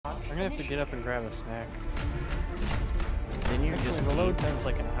I'm gonna have to get up and grab a snack. Didn't you Actually, just the load eat? time's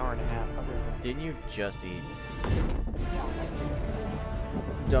like an hour and a half. Didn't you just eat?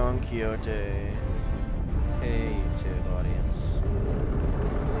 Don Quixote. Hey, YouTube audience.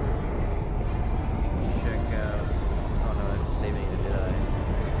 Check out. Oh no, I didn't save anything, did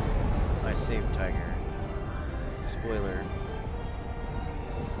I? I saved Tiger. Spoiler.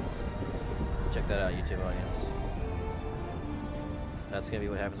 Check that out, YouTube audience. That's gonna be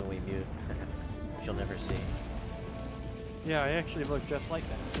what happens when we mute. Which you'll never see. Yeah, I actually look just like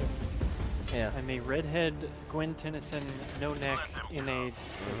that too. Yeah. I'm a redhead Gwen Tennyson, no neck, in a...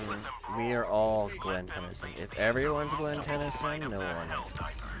 We are all Gwen Tennyson. If everyone's Gwen Tennyson, no one.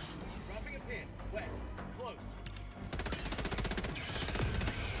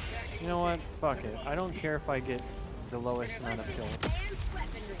 You know what? Fuck it. I don't care if I get the lowest amount of kills.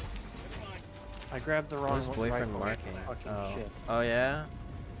 I grabbed the wrong boyfriend rifle. marking. Fucking Oh. shit. Oh yeah?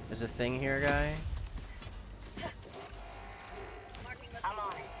 There's a thing here, guy? I'm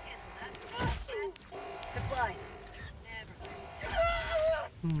on it. Supplies.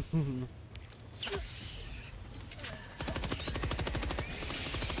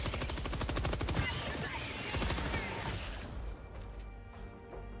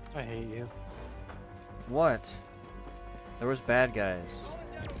 I hate you. What? There was bad guys.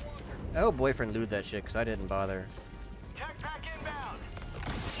 Oh, boyfriend looted that shit because I didn't bother. Tech pack inbound.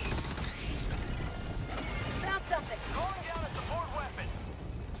 Found something. Calling down a support weapon.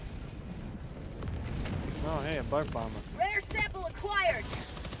 Oh, hey, a bug bomber. Rare sample acquired.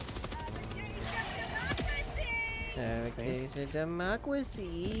 Case of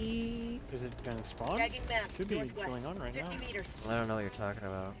democracy. Is it gonna spawn? Tagging map. Should be Northwest, going on right 50 now. meters. I don't know what you're talking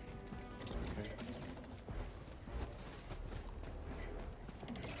about. Okay.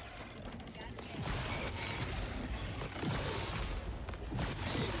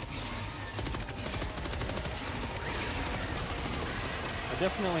 I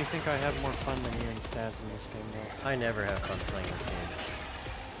definitely think I have more fun than you and Staz in this game, though. I never have fun playing this game.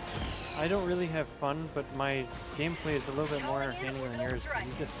 I don't really have fun, but my gameplay is a little bit more entertaining than yours.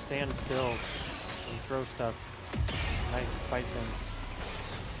 You just stand still and throw stuff, and I fight things.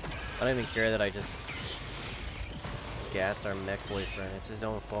 I don't even care that I just gassed our mech boyfriend. It's his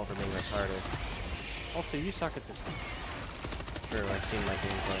own fault for being retarded. Also, you suck at this. Sure, I've seen my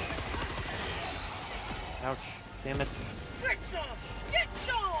gameplay. Ouch. Damn it. Get some! Get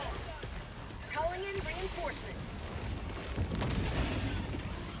some! Calling in reinforcements.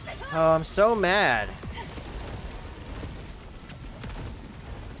 Oh, I'm so mad.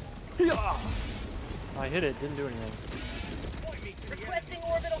 I hit it, didn't do anything. Requesting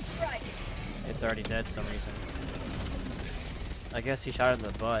orbital strike. It's already dead for some reason. I guess he shot it in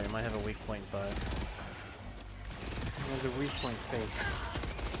the butt. It might have a weak point butt. There's a weak point face.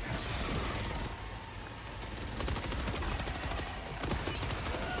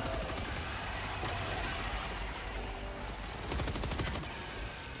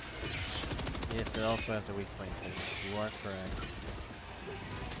 Yes, it also has a weak point face. You are correct.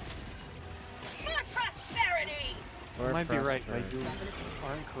 For prosperity! Or Might be right, prosperity. but you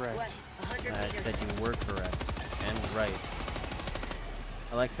aren't correct. West, 100 I meters. said you were correct and right.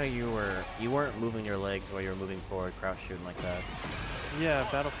 I like how you weren't moving your legs while you were moving forward, crouch shooting like that. Yeah,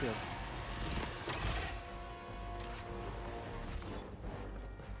 Battlefield.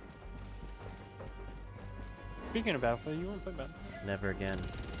 Speaking of Battlefield, you want to play Battlefield? Never again.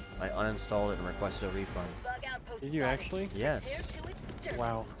 I uninstalled it and requested a refund. Bug outpost Did you spotted. actually? Yes. Adhere to its disturbance.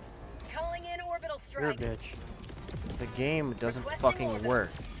 Wow. Calling in orbital You're a strike. bitch. The game doesn't Requesting fucking order. work.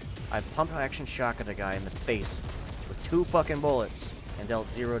 I pumped action shot at a guy in the face with 2 fucking bullets and dealt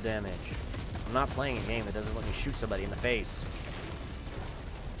 0 damage. I'm not playing a game that doesn't let me shoot somebody in the face.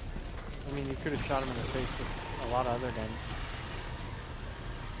 I mean, you could have shot him in the face with a lot of other guns.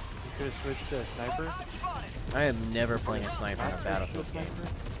 You could have switched to a sniper. I am never playing a sniper in Not a switched to Battlefield game.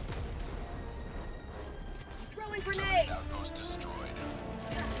 sniper. Throwing grenade. Outpost destroyed.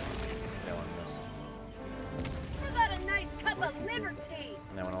 That one missed. How about a nice cup of liberty?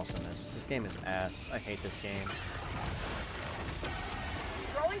 And that one also missed. This game is ass. I hate this game.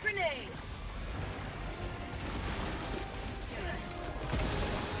 Throwing grenade.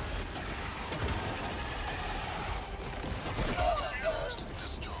 Outpost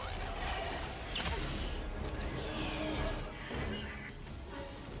destroyed.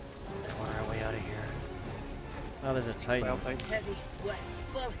 On our way out of here. Oh, there's a Titan. Well, Titan. Heavy, wet,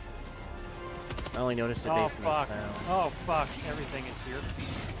 close. I only noticed it Oh based on the fuck. sound. Oh fuck. Everything is here.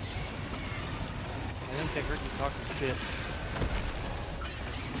 I think they heard you talking shit.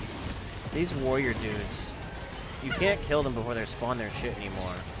 These warrior dudes, you can't kill them before they spawn their shit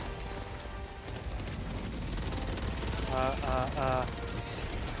anymore.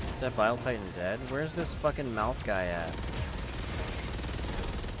 Is that Bile Titan dead? Where's this fucking mouth guy at?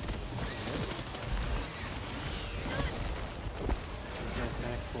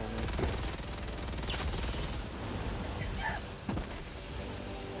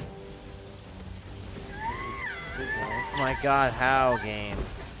 Oh my god, how, game?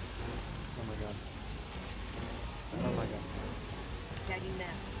 Oh my god. Oh my god. Tagging map.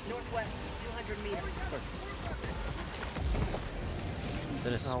 Northwest, 200 meters.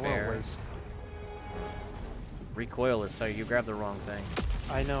 Is it a Oh, what a spare? waste. Recoil is tight. You grabbed the wrong thing.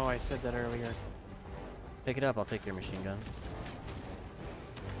 I know, I said that earlier. Pick it up, I'll take your machine gun.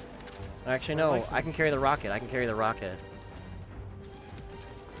 Actually, no, I can carry the rocket. I can carry the rocket.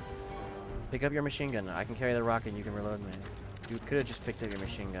 Pick up your machine gun. I can carry the rocket and you can reload me. You could have just picked up your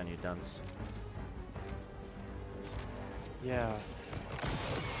machine gun, you dunce. Yeah.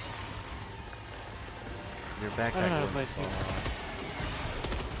 Your backpack. I don't know how to wouldn't play fall off.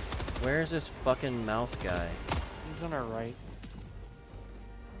 Where's this fucking mouth guy? He's on our right.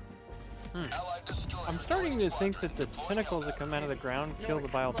 Allied destroyer I'm starting to think that the deploying tentacles that come out of the ground kill the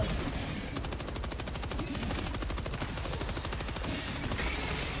bile titans.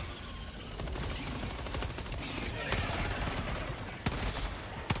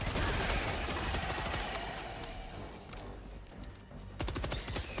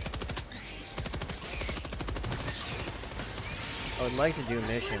 I would like to do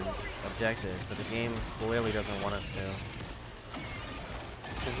mission objectives, but the game clearly doesn't want us to.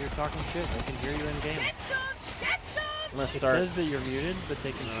 Because you're talking shit, they can hear you in game. I'm gonna It start. says that you're muted, but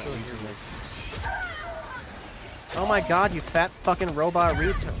they can still hear you. Oh my god, you fat fucking robot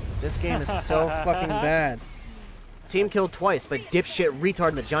retard. This game is so fucking bad. Team killed twice, but dipshit retard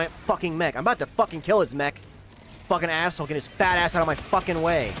in the giant fucking mech. I'm about to fucking kill his mech. Fucking asshole, get his fat ass out of my fucking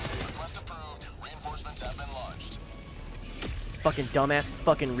way. Request approved. Reinforcements have been launched. Fucking dumbass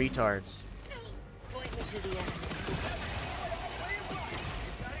fucking retards. Point me to the enemy.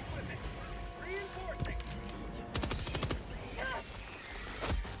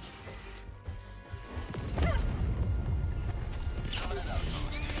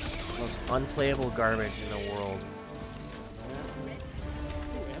 Most unplayable garbage in the world.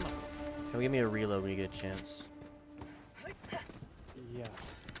 Can we give me a reload when you get a chance? Yeah.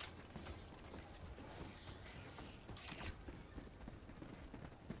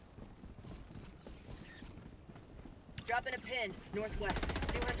 Dropping a pin. Northwest,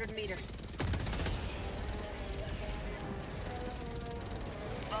 200 meters.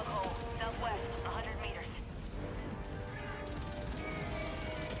 Bug hole. Southwest, 100 meters.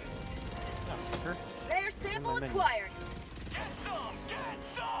 Oh, fucker. Rare sample Lemon. acquired. Get some! Get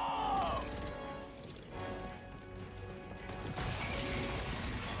some!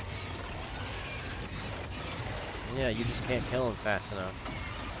 Yeah, you just can't kill him fast enough.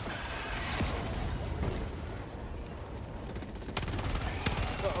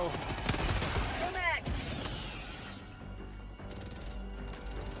 Uh-oh. Go back.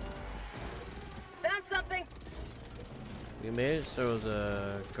 Found something. We made it so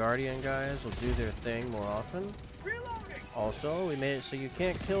the Guardian guys will do their thing more often. Reloading! Also, we made it so you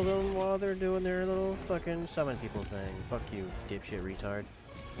can't kill them while they're doing their little fucking summon people thing. Fuck you, dipshit retard.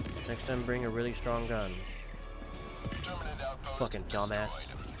 Next time, bring a really strong gun. Terminate outpost Fucking dumbass.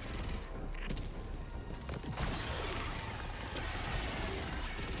 destroyed.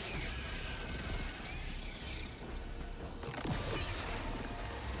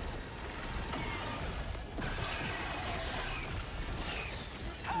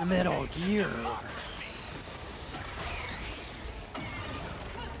 Metal Gear.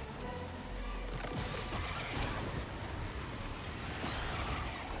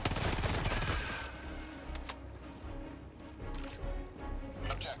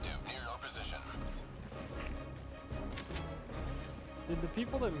 Objective near your position. Did the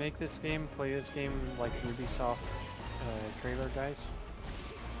people that make this game play this game like Ubisoft trailer guys?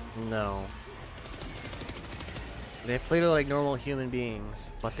 No. They played it like normal human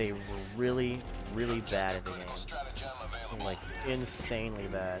beings, but they were really, really bad at the Critical game. stratagem available. Like, insanely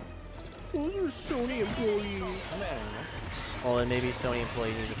bad. Those are Sony employees. Well, then maybe Sony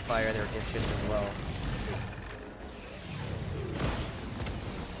employees need to fire their dipshits as well.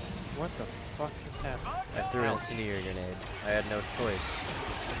 What the fuck just happened? I threw an incendiary grenade. I had no choice.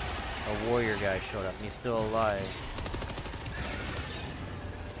 A warrior guy showed up, and he's still alive.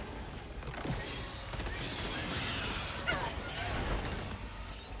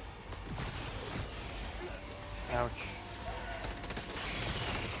 Ouch.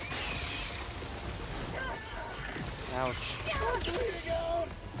 Ouch.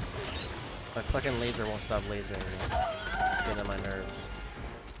 My fucking laser won't stop lasering me. Getting on my nerves.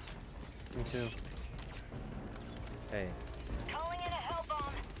 Me too. Hey. Calling in a hell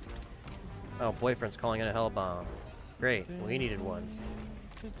bomb. Oh, boyfriend's calling in a hell bomb. Great. Well, he needed one.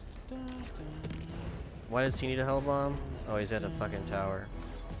 Why does he need a hell bomb? Oh, he's at a fucking tower.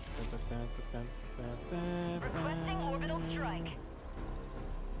 Requesting orbital strike.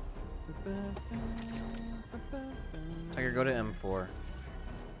 Tiger, go to M4.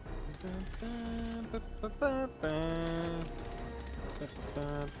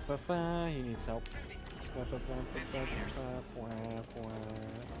 He needs help.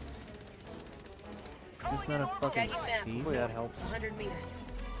 Is this not a fucking Tagging map. C? Hopefully that helps. 100 meters.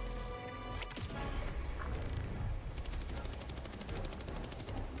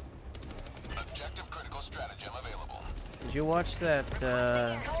 Objective critical stratagem available. Did you watch that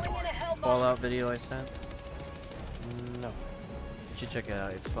Calling in a hell bomb. Fallout video I sent? No. You should check it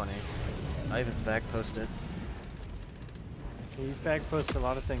out. It's funny. I even fact posted. You fact post a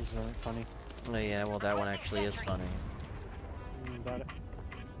lot of things that aren't funny. Oh yeah, well that one actually is funny. About it.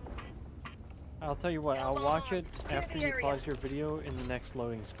 I'll tell you what, I'll watch it after you pause your video in the next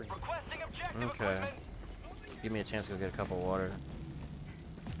loading screen. Okay. Give me a chance to go get a cup of water.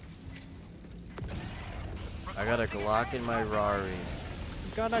 I got a Glock in my Rari.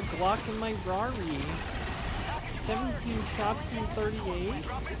 Got a Glock in my Rari. 17 shots in 38.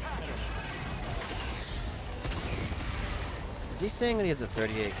 Is he saying that he has a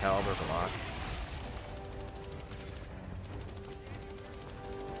 38 caliber Glock?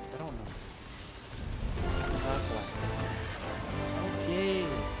 I don't know. Not black. Okay.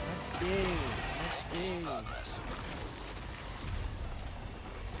 Okay. Okay.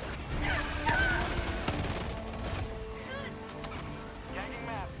 Tagging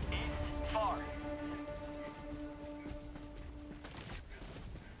map. East. Far.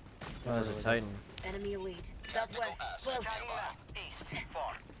 Oh, there's a Titan. Enemy elite. Southwest. Close. Tagging map. East.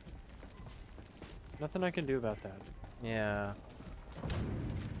 Far. Nothing I can do about that. Yeah.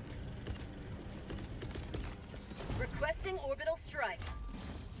 Requesting orbital strike.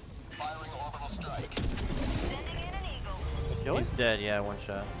 Firing orbital strike. Sending in an eagle. Kill it? He's dead, yeah, one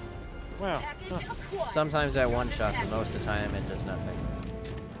shot. Wow. Package Huh. acquired. Sometimes that one shot, but most of the time it does nothing.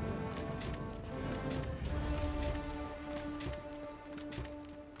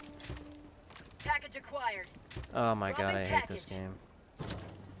 Package acquired. Oh my god, I Dropping hate this package. game.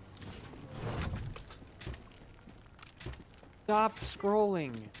 Stop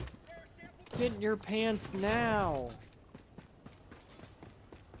scrolling. Get in your pants now.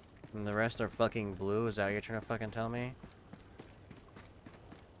 And the rest are fucking blue, is that what you're trying to fucking tell me?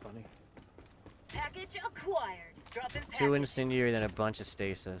 Funny. Package acquired. Dropping package. Two incendiary, then a bunch of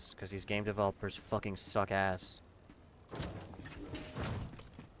stasis, because these game developers fucking suck ass.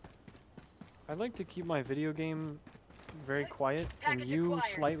 I'd like to keep my video game very quiet, and Package you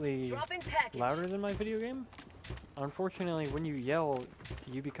acquired. slightly Dropping package. louder than my video game. Unfortunately, when you yell,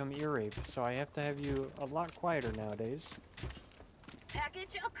 you become ear rape, so I have to have you a lot quieter nowadays.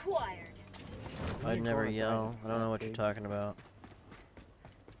 Package acquired. I'd never Ignore yell. that, I don't know what you're dude. talking about.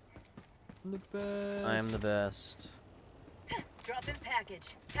 The best. I am the best. Dropping package.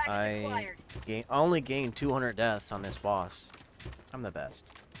 Package I acquired. only gained 200 deaths on this boss. I'm the best.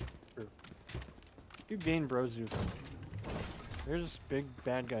 You gain Brozu. There's big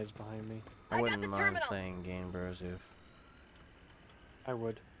bad guys behind me. I I got wouldn't the mind terminal. playing Game Brozoof. I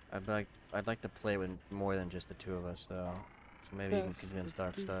would. I'd like to play with more than just the two of us though. So maybe you can convince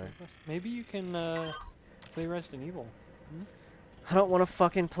Darkstar. Maybe you can play Resident Evil. I don't want to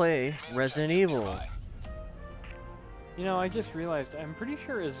fucking play Resident Evil. You know, I just realized, I'm pretty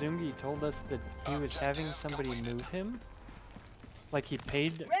sure Azungi told us that he was having somebody move him. Like he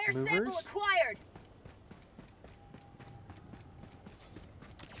paid Rare movers. sample acquired.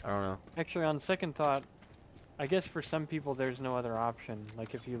 I don't know. Actually, on second thought, I guess for some people there's no other option.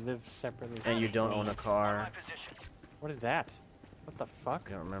 Like if you live separately. And you don't own a My car. position. What is that? What the fuck?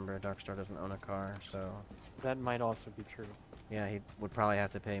 I don't remember. Darkstar doesn't own a car, so That might also be true. yeah, he would probably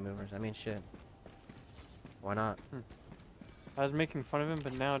have to pay movers. I mean, shit. Why not? I was making fun of him,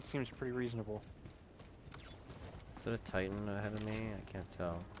 but now it seems pretty reasonable. Is it a Titan ahead of me? I can't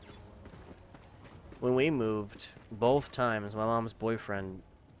tell. When we moved, both times, my mom's boyfriend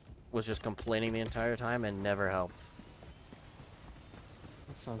was just complaining the entire time and never helped.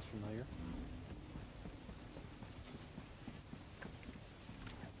 That sounds familiar.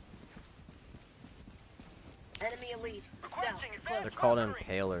 Enemy elite. South. Requesting Close. They're called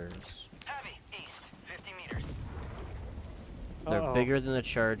artillery. impalers. Heavy. East. 50 meters. They're Uh-oh. bigger than the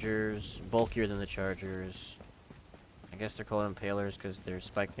Chargers, bulkier than the Chargers. I guess they're called impalers because their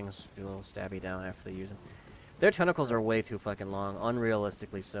spike things do a little stabby down after they use them. Their tentacles are way too fucking long,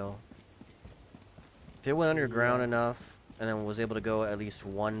 unrealistically so. If it went underground enough and then was able to go at least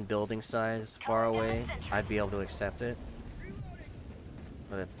one building size far away, I'd be able to accept it.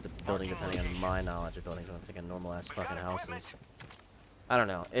 But that's the building depending on my knowledge of buildings. I'm thinking normal ass fucking houses. I don't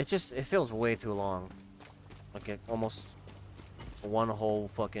know. It feels way too long. Like almost one whole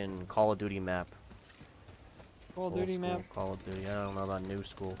fucking Call of Duty map. Call of Old Duty school map. Call of Duty. I don't know about new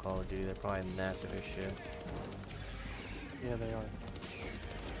school Call of Duty. They're probably massive as shit. Yeah, they are.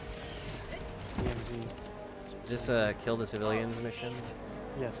 DMZ. Is this a kill the civilians mission?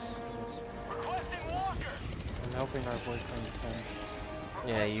 Yes, it is. Requesting walker. I'm helping our boyfriend defend.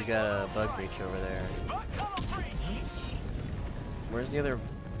 Yeah, you got a bug breach over there. Bug tunnel breach. Where's the other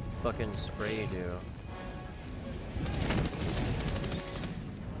fucking spray do?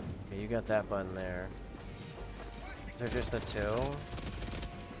 Okay, you got that button there. Is there just the two?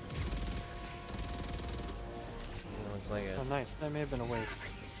 Looks like it. Oh, nice. That may have been a waste.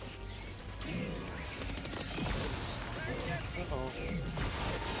 Uh-oh.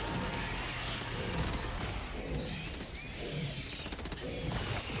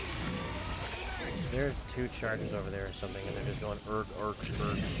 There are two charges over there or something, and they're just going erg.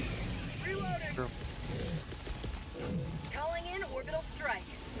 Reloading. True. Calling in orbital strike.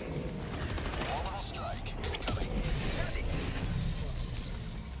 Orbital strike incoming.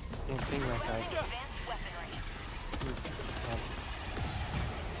 Don't ping that guy. Advanced weaponry.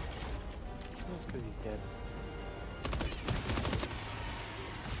 That's because he's dead.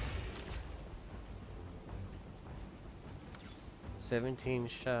 $17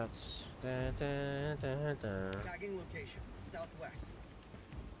 shots. Da, da, da, da. Tagging location, southwest.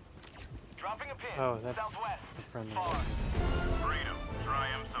 Dropping a pin. Oh, that's southwest. the friendly. Far. Freedom,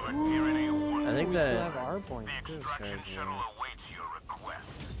 triumphs of a tyranny of one. I think We still that have our points The too. extraction Sure, shuttle yeah. awaits your request.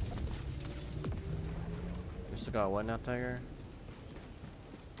 we still got what now, Tiger?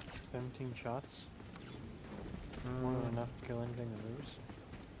 17 shots. More than enough to kill anything to lose.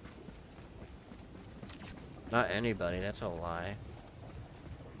 Not anybody, that's a lie.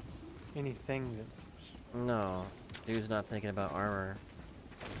 Anything that. No, dude's not thinking about armor.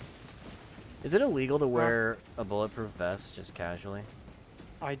 Is it illegal to wear a bulletproof vest just casually?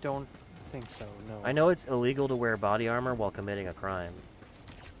 I don't think so, no. I know it's illegal to wear body armor while committing a crime.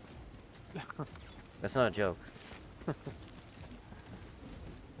 That's not a joke.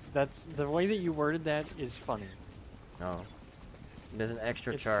 That's the way that you worded that is funny. No. There's an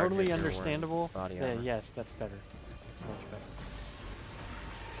extra It's charge. if totally you're wearing Understandable. Body Yeah, armor. yes, that's better. That's much better.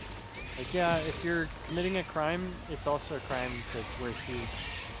 Like, yeah, if you're committing a crime, it's also a crime to wear shoes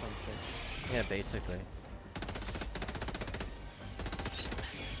or some shit. Yeah, basically.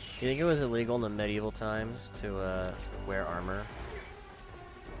 You think it was illegal in the medieval times to wear armor?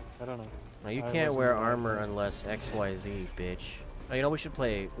 I don't know. No, you I can't wasn't wear aware of armor that. unless XYZ, bitch. Oh, you know we should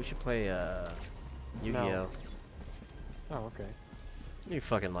play Yu-Gi-Oh. Oh, okay. You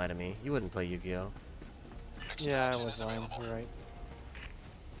fucking lie to me. You wouldn't play Yu-Gi-Oh. Yeah, I Extraction was is lying. available. You're right.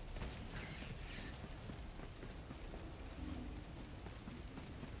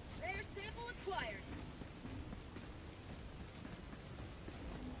 Rare sample acquired.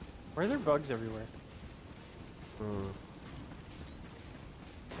 Why are there bugs everywhere? Hmm.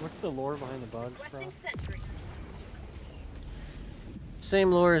 What's the lore behind the bugs, bro? Requesting sentry.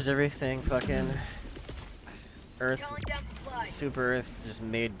 Same lore as everything, fucking Earth, Calling down supplies. Super Earth just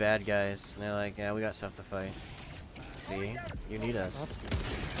made bad guys. And they're like, yeah, we got stuff to fight. See? You need us.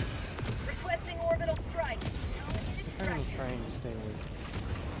 Requesting orbital strike. I'm gonna try and stay away.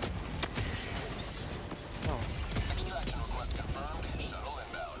 Oh, Extraction request confirmed. Shuttle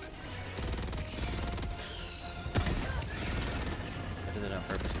inbound. I did it on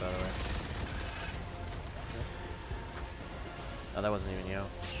purpose, by the way. Oh, that wasn't even you.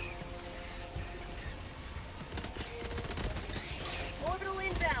 Orbital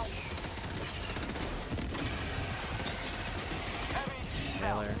inbound. Heavy.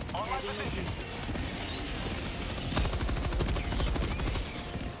 Mailer. On my position.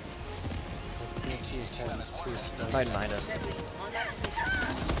 I can't see his head. He's cruised. Right behind us. I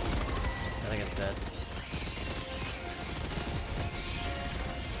think it's dead.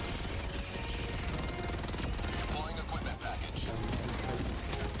 Deploying equipment package.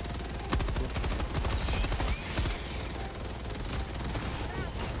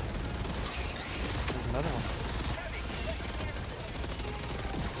 There's another one.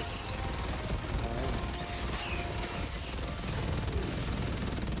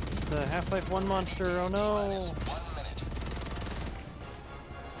 Alright. The Half-Life 1 monster, oh no! 1 minute.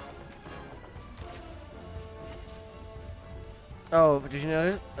 Oh, did you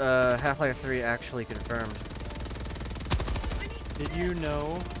notice? Half-Life 3 actually confirmed. Did you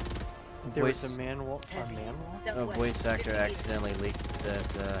know there was Voice- a manual? A Southwest. voice actor 50 meters. accidentally leaked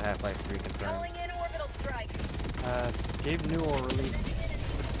that Half-Life 3 confirmed. Calling in orbital strike. Gabe Newell revealed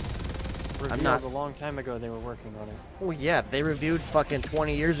not- a long time ago they were working on it. Oh yeah, they reviewed fucking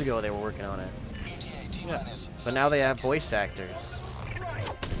 20 years ago they were working on it. ETA T Yeah. minus. But now they have voice actors.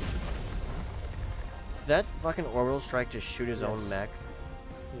 That fucking orbital strike just shoot his own Yes. mech.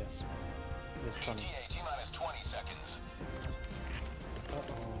 Yes. It's funny. ETA T minus 20 seconds.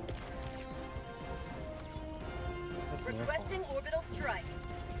 Uh-oh. That's their fault. Requesting orbital strike.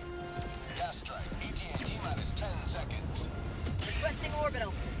 Gas strike. ETA T minus 10 seconds. Requesting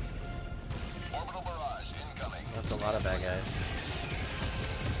orbital. Orbital barrage incoming. That's a lot of bad guys.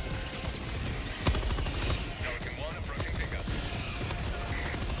 Pelican 1 approaching pickup.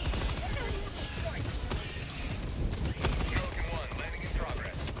 Pelican 1 landing in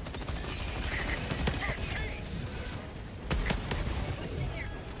progress.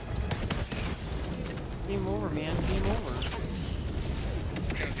 Game over, man. Game over.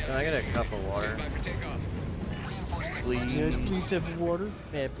 Can I get a cup of water? Stand by for takeoff. Please. Please have water.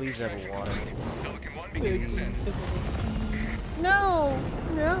 Yeah, please have a water. Pelican 1 beginning ascent. No!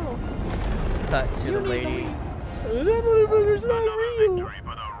 No! Cut to the lady. That Another motherfucker's not real! victory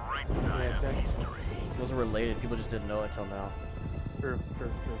for the right side Yeah, of exactly. history. Those are related. People just didn't know it till now. True,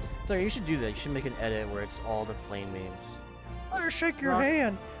 true, true. So you should do that. You should make an edit where it's all the plain memes. I'll shake your Rock-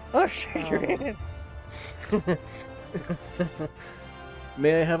 hand. I'll shake your Oh. hand.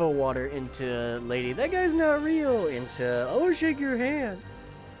 May I have a water into lady? That guy's not real. Into I'll shake your hand.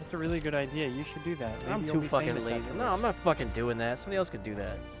 That's a really good idea. You should do that. Maybe I'm you'll too be fucking famous lazy. afterwards. No, I'm not fucking doing that. Somebody else could do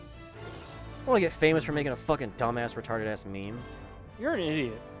that. I want to get famous for making a fucking dumbass, retarded ass meme. You're an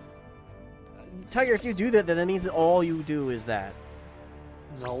idiot. Tiger, if you do that, then that means that all you do is that.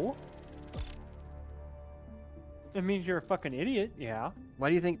 No. It means you're a fucking idiot. Yeah. Why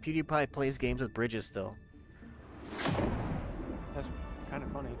do you think PewDiePie plays games with bridges still? That's kind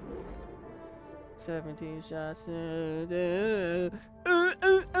of funny. 17 shots. Alright,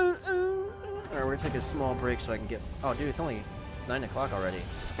 we're gonna take a small break so I can get. Oh, dude, it's 9 o'clock already. I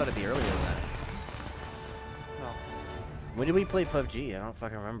thought it'd be earlier than that. No. When did we play PUBG? I don't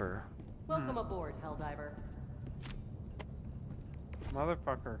fucking remember. Welcome aboard, Helldiver.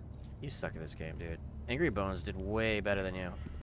 Motherfucker. You suck at this game, dude. Angry Bones did way better than you.